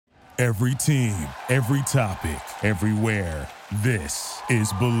Every team, every topic, everywhere. This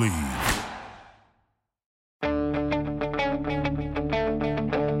is Believe.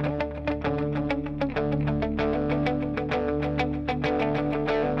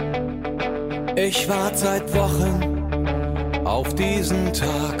 Ich warte seit Wochen auf diesen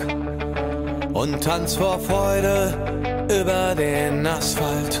Tag und tanz vor Freude über den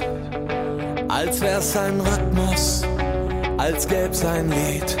Asphalt. Als wär's ein Rhythmus, als gäb's ein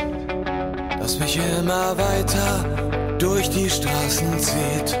Lied, das mich immer weiter durch die Straßen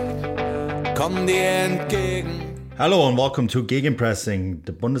zieht. Komm dir entgegen. Hello and welcome to Gegenpressing,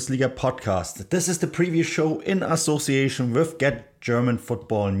 the Bundesliga podcast. This is the preview show in association with Get German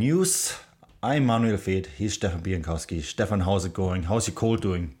Football News. I'm Manuel Feth, he's Stefan Bienkowski. Stefan, how's it going? How's your cold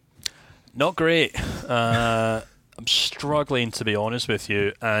doing? Not great. I'm struggling, to be honest with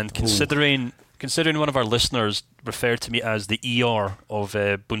you, and considering one of our listeners referred to me as the ER of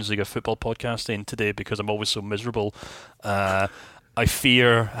Bundesliga football podcasting today because I'm always so miserable, I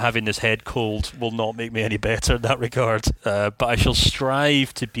fear having this head cold will not make me any better in that regard. But I shall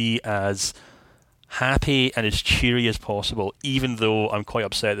strive to be as happy and as cheery as possible, even though I'm quite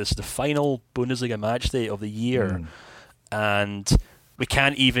upset. This is the final Bundesliga match day of the year, and we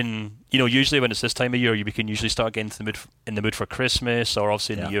can't even, usually when it's this time of year, we can usually start getting in the mood for Christmas, or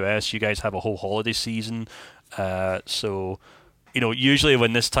obviously in the US, you guys have a whole holiday season. So, usually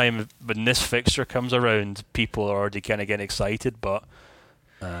when this fixture comes around, people are already kind of getting excited, but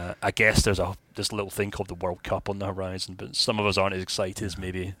I guess there's this little thing called the World Cup on the horizon, but some of us aren't as excited as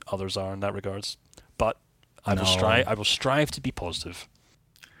maybe others are in that regards. But I will strive to be positive.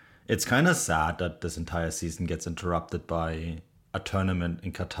 It's kind of sad that this entire season gets interrupted by a tournament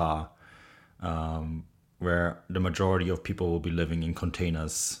in Qatar, where the majority of people will be living in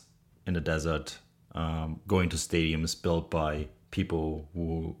containers in the desert, going to stadiums built by people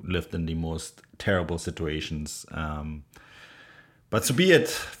who lived in the most terrible situations. But so be it.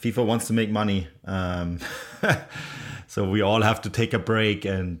 FIFA wants to make money. So we all have to take a break,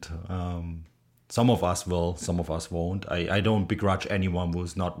 and some of us will, some of us won't. I don't begrudge anyone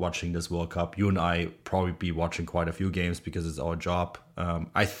who's not watching this World Cup. You and I probably be watching quite a few games because it's our job.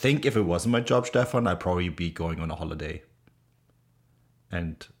 I think if it wasn't my job, Stefan, I'd probably be going on a holiday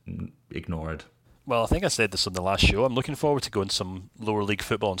and ignore it. Well, I think I said this on the last show. I'm looking forward to going to some lower league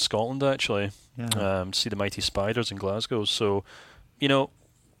football in Scotland, actually. Yeah. See the Mighty Spiders in Glasgow. So,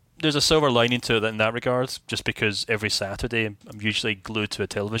 there's a silver lining to it in that regard, just because every Saturday I'm usually glued to a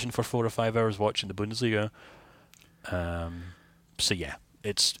television for 4 or 5 hours watching the Bundesliga. So yeah,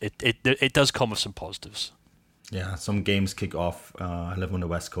 it does come with some positives. Yeah, some games kick off. I live on the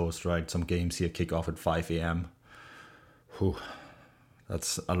West Coast, right? Some games here kick off at 5 a.m. Whew.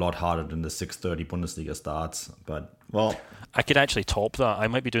 That's a lot harder than the 6:30 Bundesliga starts. But well, I could actually top that. I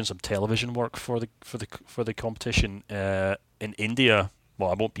might be doing some television work for the competition in India. Well,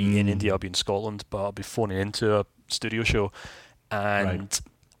 I won't be in India, I'll be in Scotland, but I'll be phoning into a studio show. And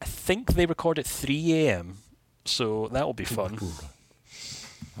I think they record at 3 a.m, so that will be fun.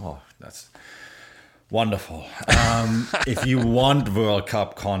 Oh, that's wonderful. If you want World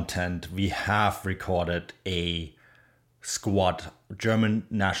Cup content, we have recorded a German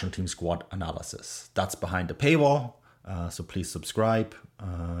national team squad analysis. That's behind the paywall, so please subscribe.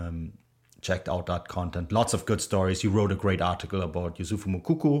 Checked out that content. Lots of good stories. You wrote a great article about Yusufu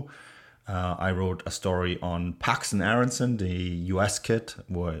Moukoko. I wrote a story on Paxton Aronson, the US kid,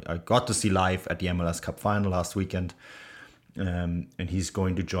 where I got to see live at the MLS Cup final last weekend. And he's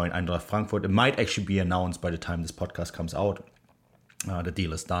going to join Eintracht Frankfurt. It might actually be announced by the time this podcast comes out. The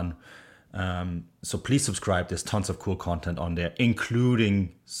deal is done. So please subscribe. There's tons of cool content on there,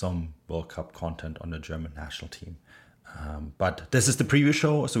 including some World Cup content on the German national team. But this is the preview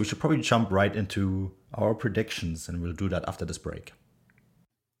show, so we should probably jump right into our predictions, and we'll do that after this break.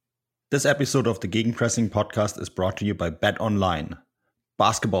 This episode of the Gegenpressing podcast is brought to you by BetOnline.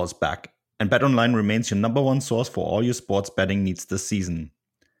 Basketball is back, and BetOnline remains your number one source for all your sports betting needs this season.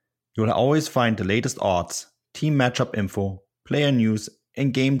 You'll always find the latest odds, team matchup info, player news,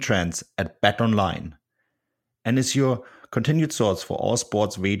 and game trends at BetOnline. And is your continued source for all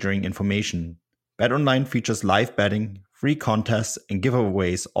sports wagering information. BetOnline features live betting, free contests, and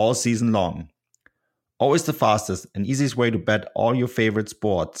giveaways all season long. Always the fastest and easiest way to bet all your favorite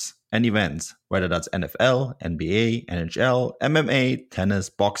sports and events, whether that's NFL, NBA, NHL, MMA, tennis,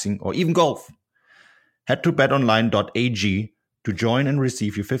 boxing, or even golf. Head to betonline.ag to join and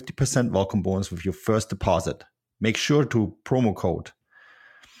receive your 50% welcome bonus with your first deposit. Make sure to promo code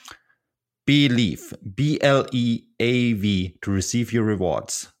BELIEVE, BLEAV, to receive your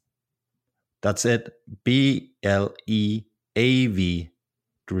rewards. That's it, BLEAV,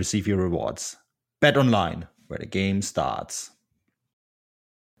 to to receive your rewards. Bet online, where the game starts.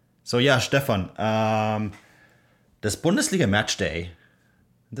 So yeah, Stefan, this Bundesliga match day,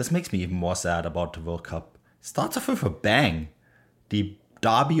 this makes me even more sad about the World Cup. Starts off with a bang. The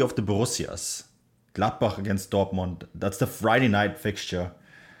derby of the Borussias. Gladbach against Dortmund. That's the Friday night fixture.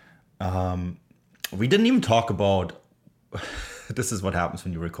 We didn't even talk about... This is what happens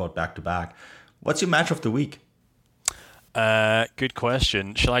when you record back-to-back. What's your match of the week? Good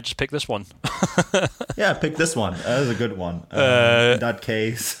question. Shall I just pick this one? Yeah, pick this one. That is a good one. In that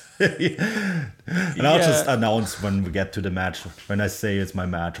case... and I'll just announce when we get to the match, when I say it's my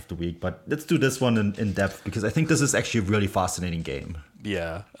match of the week. But let's do this one in depth, because I think this is actually a really fascinating game.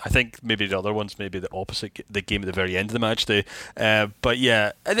 Yeah, I think maybe the other one's maybe the opposite, the game at the very end of the match day. But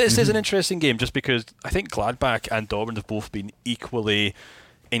yeah, this is an interesting game just because I think Gladbach and Dortmund have both been equally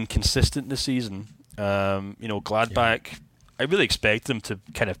inconsistent this season. Gladbach, I really expect them to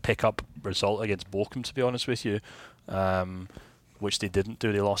kind of pick up a result against Bochum, to be honest with you. Which they didn't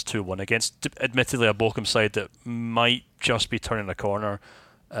do. They lost 2-1 against, admittedly, a Bochum side that might just be turning a corner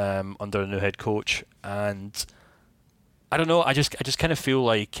under a new head coach. And I don't know, I just kind of feel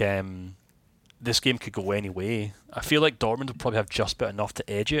like this game could go any way. I feel like Dortmund will probably have just about enough to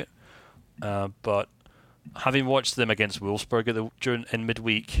edge it. But having watched them against Wolfsburg in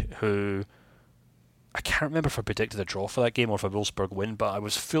midweek, who I can't remember if I predicted a draw for that game or if a Wolfsburg win, but I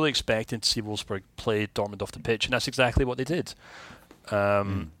was fully expecting to see Wolfsburg play Dortmund off the pitch, and that's exactly what they did.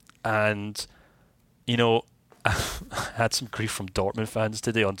 And, I had some grief from Dortmund fans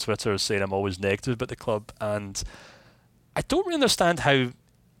today on Twitter saying I'm always negative about the club, and I don't really understand how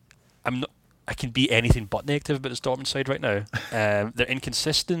I can be anything but negative about this Dortmund side right now. They're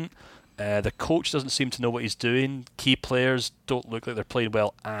inconsistent. The coach doesn't seem to know what he's doing. Key players don't look like they're playing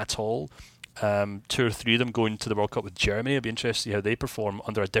well at all. 2 or 3 of them going to the World Cup with Germany. It'll be interesting to see how they perform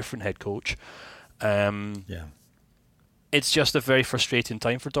under a different head coach. It's just a very frustrating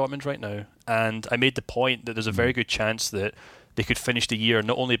time for Dortmund right now. And I made the point that there's a very good chance that they could finish the year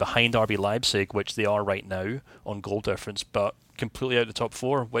not only behind RB Leipzig, which they are right now on goal difference, but completely out of the top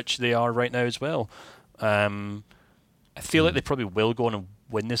 4, which they are right now as well. I feel like they probably will go on and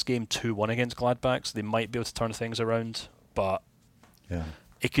win this game 2-1 against Gladbach, so they might be able to turn things around, but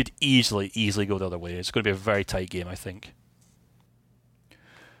it could easily go the other way. It's going to be a very tight game, I think.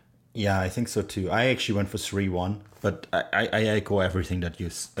 Yeah, I think so too. I actually went for 3-1, but I echo everything that you're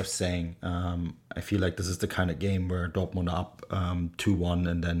saying. I feel like this is the kind of game where Dortmund are up 2-1,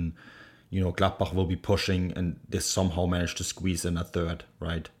 and then Gladbach will be pushing, and they somehow manage to squeeze in a third,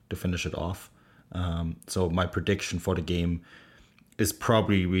 right, to finish it off. So my prediction for the game is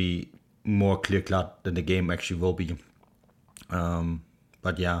probably more clear-cut than the game actually will be.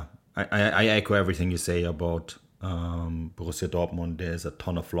 But yeah, I echo everything you say about Borussia Dortmund. There's a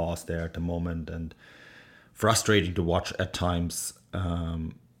ton of flaws there at the moment, and frustrating to watch at times.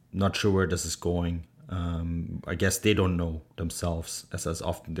 Not sure where this is going. I guess they don't know themselves, as is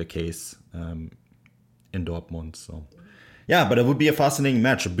often the case in Dortmund. So yeah, but it would be a fascinating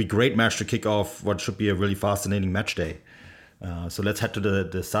match. It would be a great match to kick off what should be a really fascinating match day. So let's head to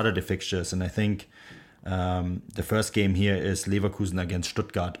the Saturday fixtures, and I think the first game here is Leverkusen against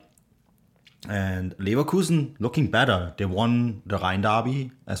Stuttgart. And Leverkusen looking better. They won the Rhein Derby,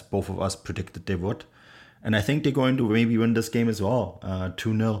 as both of us predicted they would. And I think they're going to maybe win this game as well,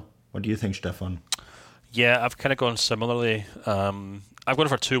 2-0. What do you think, Stefan? Yeah, I've kind of gone similarly. I've gone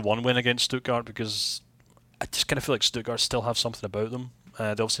for a 2-1 win against Stuttgart because I just kind of feel like Stuttgart still have something about them.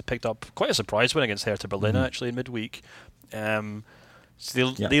 They obviously picked up quite a surprise win against Hertha Berlin actually in midweek. So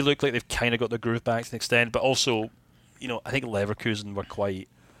they look like they've kind of got their groove back to an extent, but also, I think Leverkusen were quite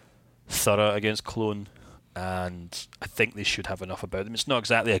thorough against Cologne, and I think they should have enough about them. It's not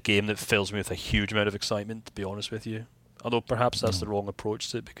exactly a game that fills me with a huge amount of excitement, to be honest with you. Although perhaps that's the wrong approach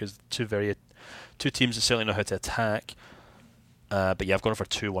to it, because two teams that certainly know how to attack. But yeah, I've gone for a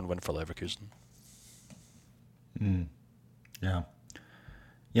 2-1 win for Leverkusen.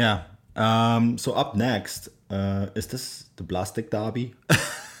 Yeah. So up next, is this the Plastic Derby?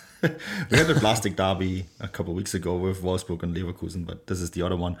 We had the Plastic Derby a couple of weeks ago with Wolfsburg and Leverkusen, but this is the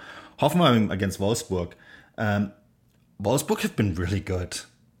other one. Hoffenheim against Wolfsburg. Wolfsburg have been really good.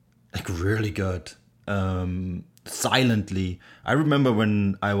 Like, really good. Silently. I remember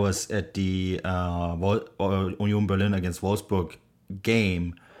when I was at the Union Berlin against Wolfsburg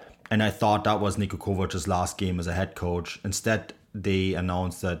game, and I thought that was Niko Kovac's last game as a head coach. Instead, they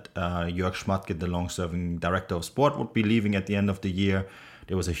announced that Jörg Schmatke, the long-serving director of sport, would be leaving at the end of the year.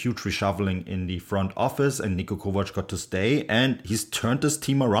 There was a huge reshuffling in the front office, and Niko Kovac got to stay, and he's turned this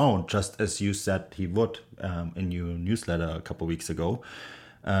team around, just as you said he would in your newsletter a couple of weeks ago.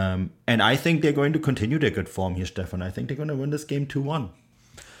 And I think they're going to continue their good form here, Stefan. I think they're going to win this game 2-1.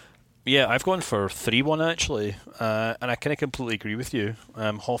 Yeah, I've gone for 3-1 actually, and I kind of completely agree with you.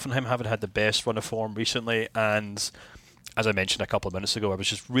 Hoffenheim haven't had the best run of form recently, and as I mentioned a couple of minutes ago, I was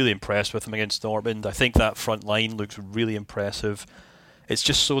just really impressed with them against Dortmund. I think that front line looks really impressive. It's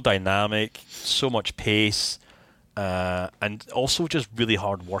just so dynamic, so much pace, and also just really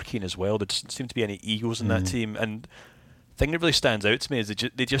hard working as well. There doesn't seem to be any egos in that team, and the thing that really stands out to me is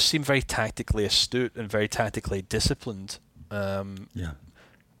they just seem very tactically astute and very tactically disciplined.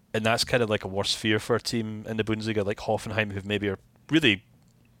 And that's kind of like a worse fear for a team in the Bundesliga like Hoffenheim, who maybe are really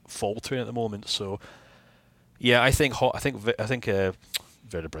faltering at the moment. So, yeah, I think Werder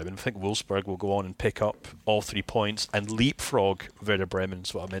Bremen. I think Wolfsburg will go on and pick up all 3 points and leapfrog Werder Bremen,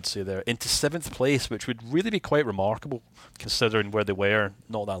 is what I meant to say there, into 7th place, which would really be quite remarkable considering where they were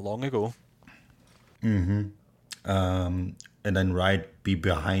not that long ago. Mm-hmm. And then be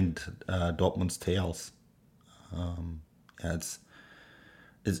behind Dortmund's tails.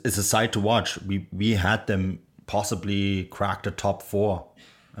 It's a sight to watch. We had them possibly crack the top 4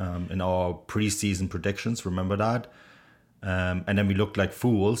 in our preseason predictions. Remember that? And then we looked like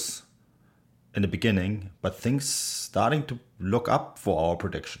fools in the beginning, but things starting to look up for our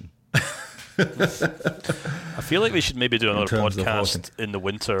prediction. I feel like we should maybe do another podcast in the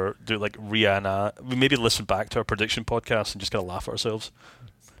winter, do like we maybe listen back to our prediction podcast and just kind of laugh at ourselves.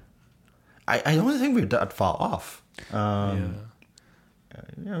 I don't think we're that far off. Yeah,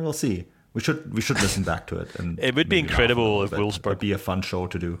 we'll see. We should listen back to it. And it would be incredible if Wolfsburg... It'd be a fun show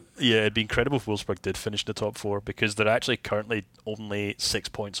to do. Yeah, it'd be incredible if Wolfsburg did finish the top 4, because they're actually currently only 6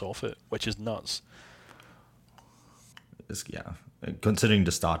 points off it, which is nuts. Considering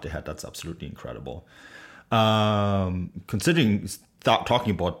the start they had, that's absolutely incredible. Talking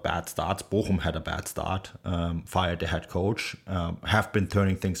about bad starts, Bochum had a bad start, fired the head coach, have been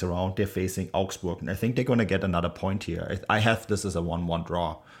turning things around. They're facing Augsburg, and I think they're going to get another point here. I have this as a 1-1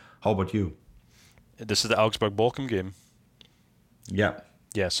 draw. How about you? This is the Augsburg-Bochum game? Yeah.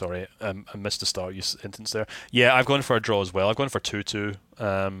 Yeah, sorry. I missed the start sentence there. Yeah, I've gone for a draw as well. I've gone for 2-2.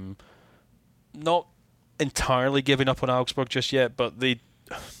 Not entirely giving up on Augsburg just yet, but they're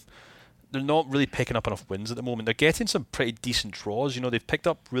not really picking up enough wins at the moment. They're getting some pretty decent draws. You know, they've picked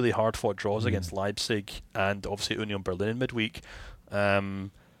up really hard-fought draws against Leipzig and obviously Union Berlin in midweek. And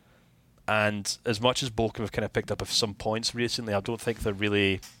as much as Bochum have kind of picked up some points recently, I don't think they're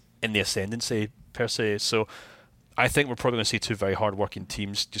really in the ascendancy per se. So I think we're probably going to see 2 very hard-working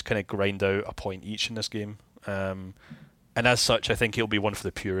teams just kind of grind out a point each in this game. And as such, I think it'll be one for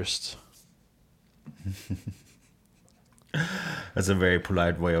the purists. That's a very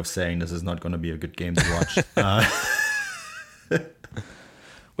polite way of saying this is not going to be a good game to watch.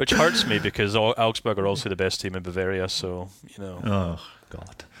 Which hurts me because Augsburg are also the best team in Bavaria, so, you know. Oh,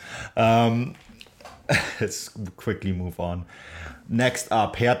 God. Let's quickly move on. Next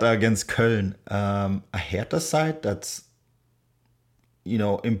up, Hertha against Köln. A Hertha side that's,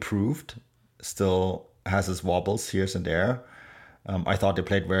 improved, still has its wobbles here and there. I thought they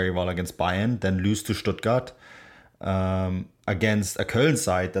played very well against Bayern, then lose to Stuttgart. Against a Köln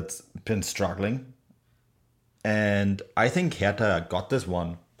side that's been struggling. And I think Hertha got this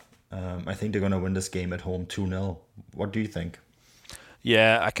one. I think they're going to win this game at home 2-0. What do you think?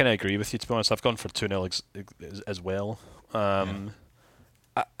 Yeah, I kind of agree with you, to be honest. I've gone for 2-0 as well. I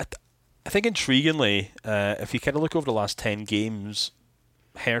think intriguingly, if you kind of look over the last 10 games,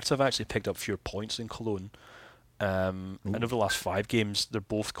 Hertha have actually picked up fewer points than Cologne. And over the last 5 games, they're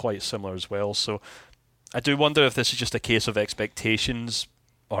both quite similar as well. So I do wonder if this is just a case of expectations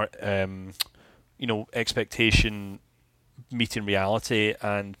or, expectation meeting reality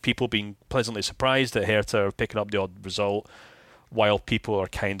and people being pleasantly surprised that Hertha are picking up the odd result while people are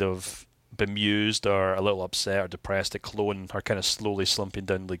kind of bemused or a little upset or depressed that Cologne are kind of slowly slumping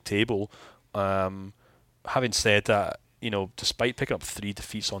down the league table. Having said that, despite picking up 3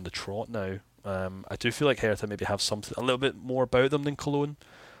 defeats on the trot now, I do feel like Hertha maybe have something a little bit more about them than Cologne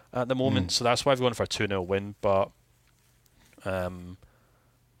at the moment. So that's why I've gone for a 2-0 win. But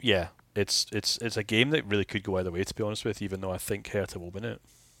it's a game that really could go either way, to be honest with you, even though I think Hertha will win it.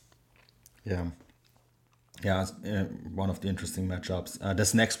 Yeah, it's one of the interesting matchups.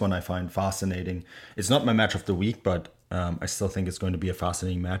 This next one I find fascinating. It's not my match of the week, but I still think it's going to be a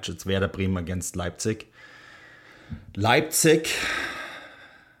fascinating match. It's Werder Bremen against Leipzig. Leipzig,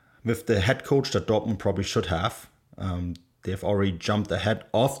 with the head coach that Dortmund probably should have, they've already jumped ahead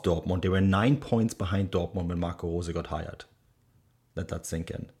of Dortmund. They were 9 points behind Dortmund when Marco Rose got hired. Let that sink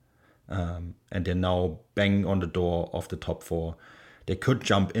in. And they're now banging on the door of the top 4. They could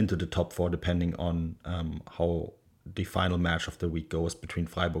jump into the top 4 depending on how the final match of the week goes between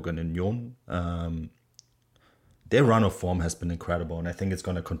Freiburg and Union. Their run of form has been incredible, and I think it's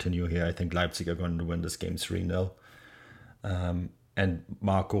going to continue here. I think Leipzig are going to win this game 3-0. And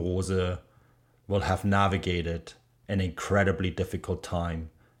Marco Rose will have navigated an incredibly difficult time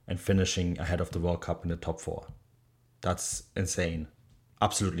and finishing ahead of the World Cup in the top 4. That's insane.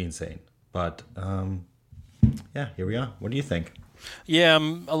 Absolutely insane. But yeah, here we are. What do you think? Yeah,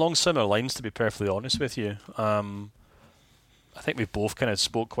 along similar lines, to be perfectly honest with you. I think we've both kind of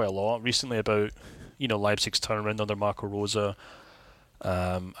spoke quite a lot recently about, Leipzig's turnaround under Marco Rose. I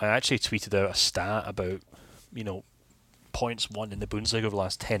actually tweeted out a stat about, points won in the Bundesliga over the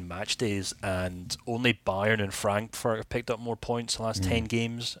last 10 match days, and only Bayern and Frankfurt have picked up more points in the last 10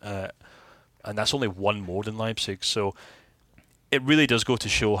 games, and that's only one more than Leipzig. So it really does go to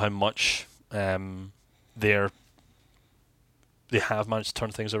show how much they have managed to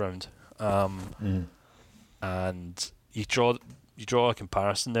turn things around. And you draw a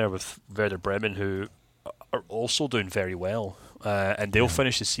comparison there with Werder Bremen, who are also doing very well, and they'll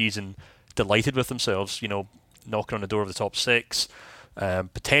finish the season delighted with themselves, knocking on the door of the top 6,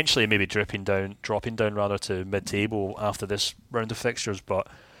 potentially maybe dropping down to mid-table after this round of fixtures, but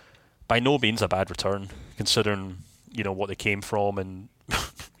by no means a bad return considering what they came from, and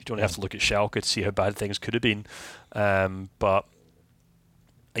you don't have to look at Schalke to see how bad things could have been. But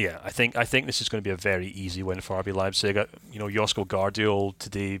yeah, I think this is going to be a very easy win for RB Leipzig. Josko Guardiola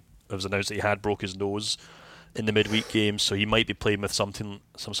today, it was announced that he had broke his nose in the midweek game, so he might be playing with some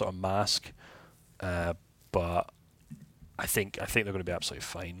sort of mask. But I think they're going to be absolutely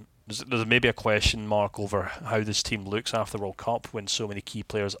fine. There's maybe a question mark over how this team looks after the World Cup when so many key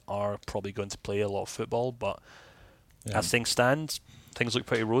players are probably going to play a lot of football. But as things stand, things look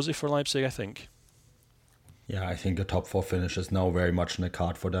pretty rosy for Leipzig, I think. Yeah, I think the top 4 finish is now very much in the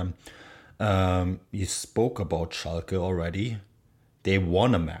card for them. You spoke about Schalke already. They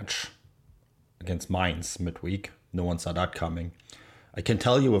won a match against Mainz midweek. No one saw that coming. I can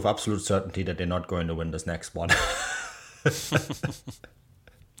tell you with absolute certainty that they're not going to win this next one.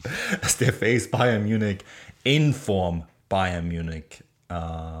 As they face Bayern Munich, in form Bayern Munich.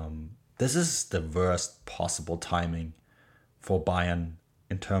 This is the worst possible timing for Bayern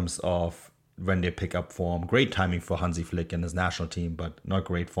in terms of when they pick up form. Great timing for Hansi Flick and his national team, but not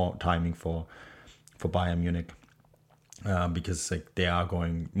great timing for Bayern Munich. Because they are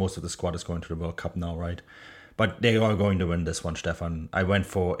going, most of the squad is going to the World Cup now, right? But they are going to win this one, Stefan. I went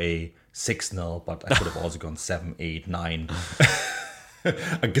for a 6-0, but I could have also gone 7, 8, 9.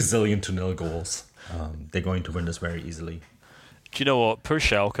 A gazillion to nil goals. They're going to win this very easily. Do you know what? Poor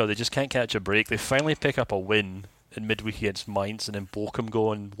Schalke, they just can't catch a break. They finally pick up a win in midweek against Mainz, and then Bochum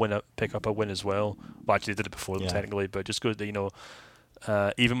go and pick up a win as well. Well, actually, they did it before them technically, but just go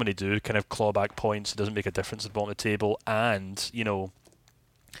to, even when they do kind of claw back points, it doesn't make a difference at the bottom of the table. And,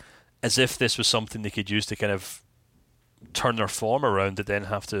 as if this was something they could use to kind of turn their form around, to then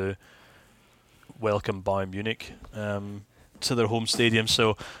have to welcome Bayern Munich to their home stadium.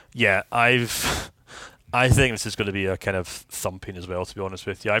 So, yeah, I think this is going to be a kind of thumping as well, to be honest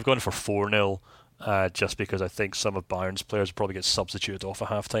with you. I've gone for 4-0 just because I think some of Bayern's players will probably get substituted off at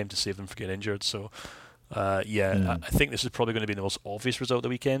half-time to save them from getting injured. So, I think this is probably going to be the most obvious result of the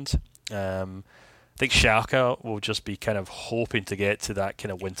weekend. I think Schalke will just be kind of hoping to get to that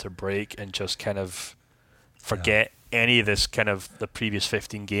kind of winter break and just kind of forget any of this kind of the previous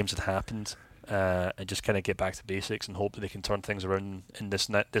 15 games that happened, and just kind of get back to basics and hope that they can turn things around in this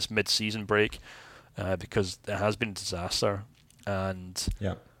mid-season break, because it has been a disaster. And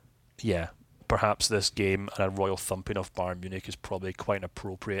perhaps this game and a royal thumping of Bayern Munich is probably quite an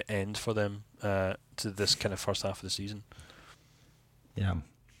appropriate end for them to this kind of first half of the season. Yeah.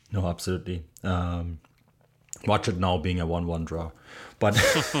 No, absolutely. Watch it now being a 1-1 draw. But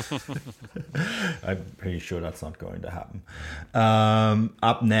I'm pretty sure that's not going to happen.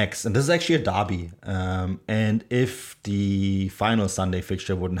 Up next, and this is actually a derby. And if the final Sunday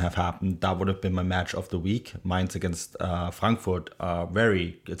fixture wouldn't have happened, that would have been my match of the week. Mainz against Frankfurt.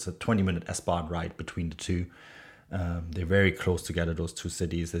 It's a 20-minute S-Bahn ride between the two. They're very close together, those two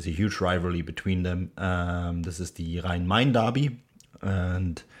cities. There's a huge rivalry between them. This is the Rhein-Main derby.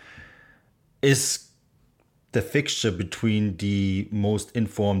 And is the fixture between the most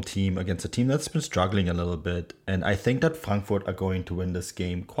informed team against a team that's been struggling a little bit. And I think that Frankfurt are going to win this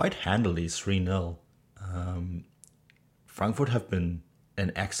game quite handily, 3-0. Frankfurt have been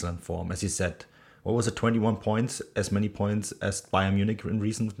in excellent form. As you said, what was it, 21 points? As many points as Bayern Munich in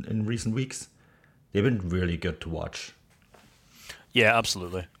recent weeks? They've been really good to watch. Yeah,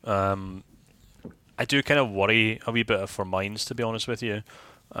 absolutely. I do kind of worry a wee bit for Mainz, to be honest with you.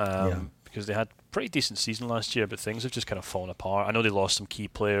 because they had a pretty decent season last year, but things have just kind of fallen apart. I know they lost some key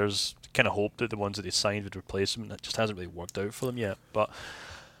players. Kind of hoped that the ones that they signed would replace them, and that just hasn't really worked out for them yet. But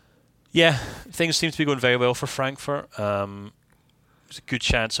yeah, things seem to be going very well for Frankfurt. There's a good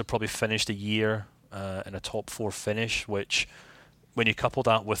chance they'll probably finish the year in a top 4 finish, which, when you couple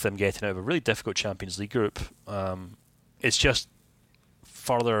that with them getting out of a really difficult Champions League group, it's just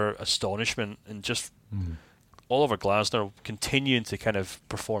further astonishment, and just Oliver Glasner continuing to kind of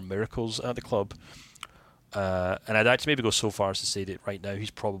perform miracles at the club. And I'd actually maybe go so far as to say that right now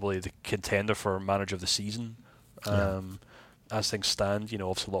he's probably the contender for manager of the season. As things stand,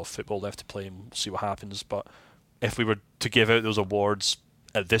 obviously a lot of football left to play, and we'll see what happens. But if we were to give out those awards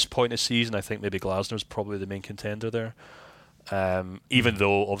at this point in the season, I think maybe Glasner's probably the main contender there. Even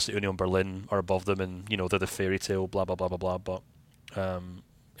though obviously Union Berlin are above them, and they're the fairy tale, blah blah blah blah blah. But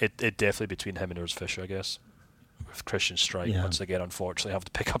it definitely between him and Urs Fischer, I guess. With Christian Streich once again, unfortunately, have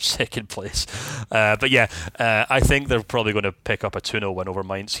to pick up second place. But yeah, I think they're probably going to pick up a 2-0 win over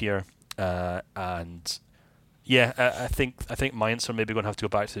Mainz here, and yeah, I think Mainz are maybe going to have to go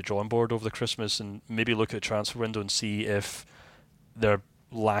back to the drawing board over the Christmas and maybe look at the transfer window and see if they're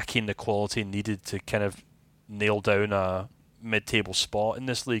lacking the quality needed to kind of nail down a mid-table spot in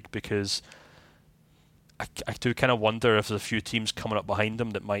this league, because I do kind of wonder if there's a few teams coming up behind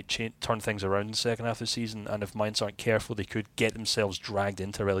them that might turn things around in the second half of the season, and if Mainz aren't careful, they could get themselves dragged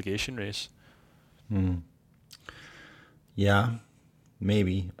into a relegation race. Yeah,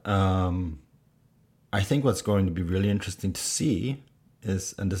 maybe. I think what's going to be really interesting to see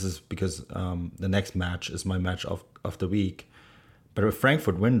is, and this is because the next match is my match of the week, but if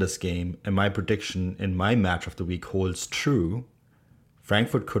Frankfurt win this game, and my prediction in my match of the week holds true,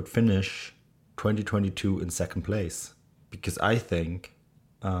 Frankfurt could finish 2022 in second place. Because I think,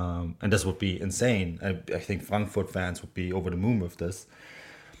 and this would be insane, I think Frankfurt fans would be over the moon with this,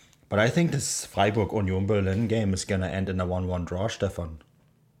 but I think this Freiburg-Union Berlin game is going to end in a 1-1 draw, Stefan.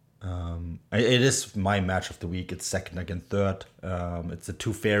 It is my match of the week. It's second against third. It's the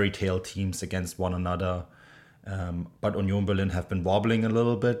two fairy tale teams against one another. But Union Berlin have been wobbling a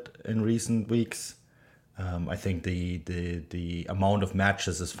little bit in recent weeks. I think the amount of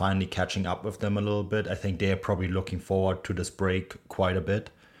matches is finally catching up with them a little bit. I think they're probably looking forward to this break quite a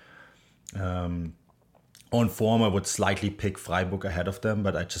bit. On form, I would slightly pick Freiburg ahead of them,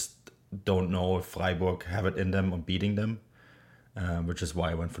 but I just don't know if Freiburg have it in them on beating them. Which is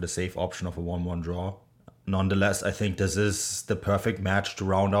why I went for the safe option of a 1-1 draw. Nonetheless, I think this is the perfect match to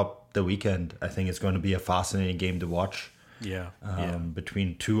round up the weekend. I think it's going to be a fascinating game to watch.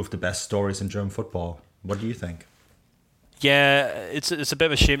 Between two of the best stories in German football. What do you think? Yeah, it's a bit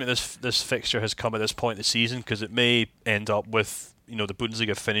of a shame that this fixture has come at this point in the season, because it may end up with the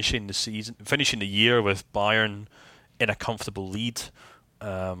Bundesliga finishing the year with Bayern in a comfortable lead.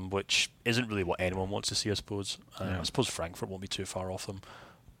 Which isn't really what anyone wants to see, I suppose. I suppose Frankfurt won't be too far off them.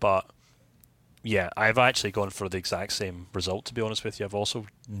 But, yeah, I've actually gone for the exact same result, to be honest with you. I've also,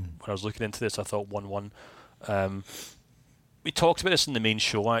 when I was looking into this, I thought 1-1. We talked about this in the main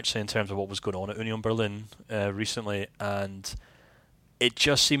show, actually, in terms of what was going on at Union Berlin recently, and it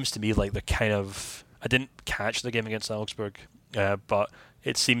just seems to me like they're kind of... I didn't catch the game against Augsburg, but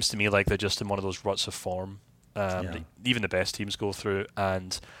it seems to me like they're just in one of those ruts of form. Even the best teams go through,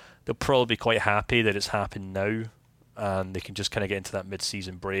 and they'll probably be quite happy that it's happened now, and they can just kind of get into that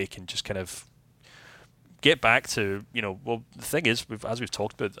mid-season break and just kind of get back to, well, the thing is, as we've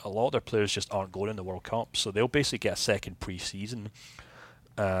talked about, a lot of their players just aren't going in the World Cup, so they'll basically get a second pre-season,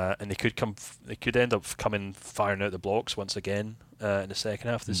 and they could end up firing out the blocks once again in the second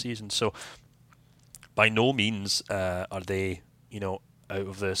half of the season. So by no means are they, out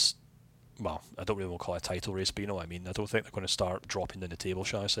of this. Well, I don't really want to call it a title race, but you know what I mean. I don't think they're going to start dropping down the table,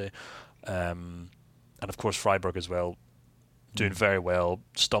 shall I say. And of course, Freiburg as well, doing very well,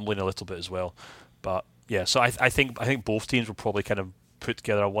 stumbling a little bit as well. But yeah, so I think both teams will probably kind of put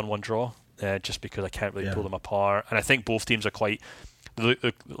together a 1-1 draw, just because I can't really pull them apart. And I think both teams are quite a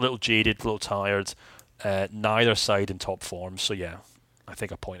little jaded, a little tired. Neither side in top form. So yeah, I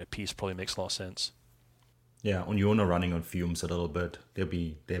think a point apiece probably makes a lot of sense. Yeah, Union are running on fumes a little bit. They'll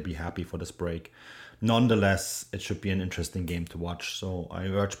be happy for this break. Nonetheless, it should be an interesting game to watch. So I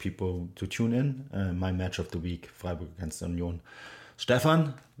urge people to tune in. My match of the week, Freiburg against Union.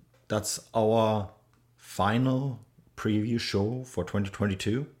 Stefan, that's our final preview show for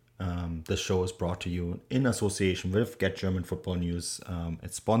 2022. This show is brought to you in association with Get German Football News.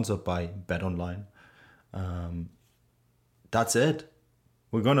 It's sponsored by BetOnline. That's it.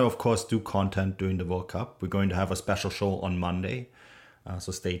 We're going to, of course, do content during the World Cup. We're going to have a special show on Monday,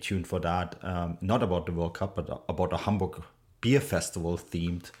 so stay tuned for that. Not about the World Cup, but about a Hamburg Beer Festival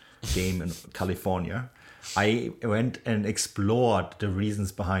themed game in California, I went and explored the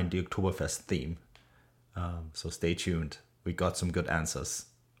reasons behind the Oktoberfest theme. So stay tuned. We got some good answers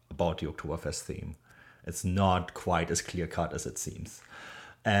about the Oktoberfest theme. It's not quite as clear-cut as it seems.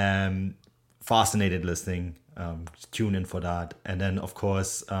 Fascinated listening. Tune in for that. And then, of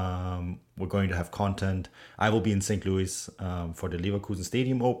course, we're going to have content. I will be in St. Louis for the Leverkusen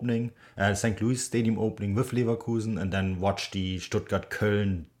Stadium opening. St. Louis Stadium opening with Leverkusen, and then watch the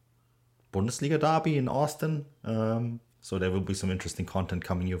Stuttgart-Köln Bundesliga derby in Austin. So there will be some interesting content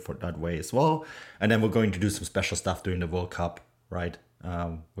coming your for that way as well. And then we're going to do some special stuff during the World Cup, right?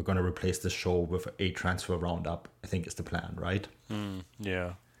 We're going to replace this show with a transfer roundup, I think is the plan, right?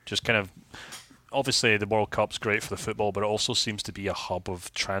 Yeah. Just kind of, obviously the World Cup's great for the football, but it also seems to be a hub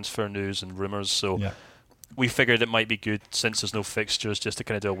of transfer news and rumours. So we figured it might be good, since there's no fixtures, just to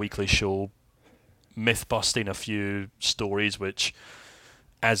kind of do a weekly show, myth-busting a few stories which,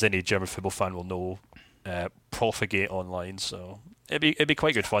 as any German football fan will know, propagate online. So it'd be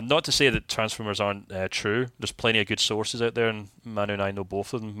quite good fun. Not to say that transfer rumours aren't true. There's plenty of good sources out there, and Manu and I know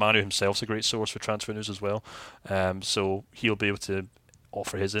both of them. Manu himself's a great source for transfer news as well. So he'll be able to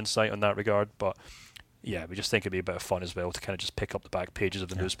offer his insight on that regard. But yeah, we just think it'd be a bit of fun as well to kind of just pick up the back pages of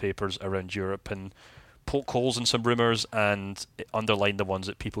the newspapers around Europe and poke holes in some rumours and underline the ones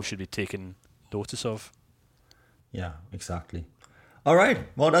that people should be taking notice of. Yeah, exactly. All right.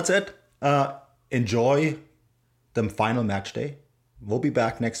 Well, that's it. Enjoy the final match day. We'll be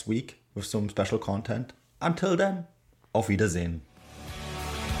back next week with some special content. Until then, auf Wiedersehen.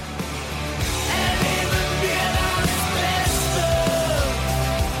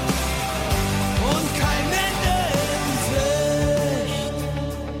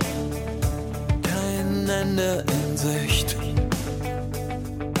 In Sicht.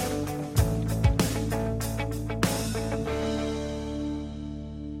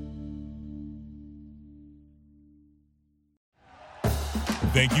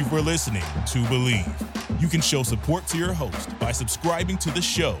 Thank you for listening to Believe. You can show support to your host by subscribing to the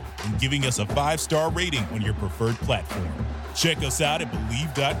show and giving us a 5-star rating on your preferred platform. Check us out at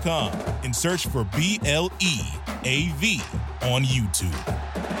Believe.com and search for BLEAV on YouTube.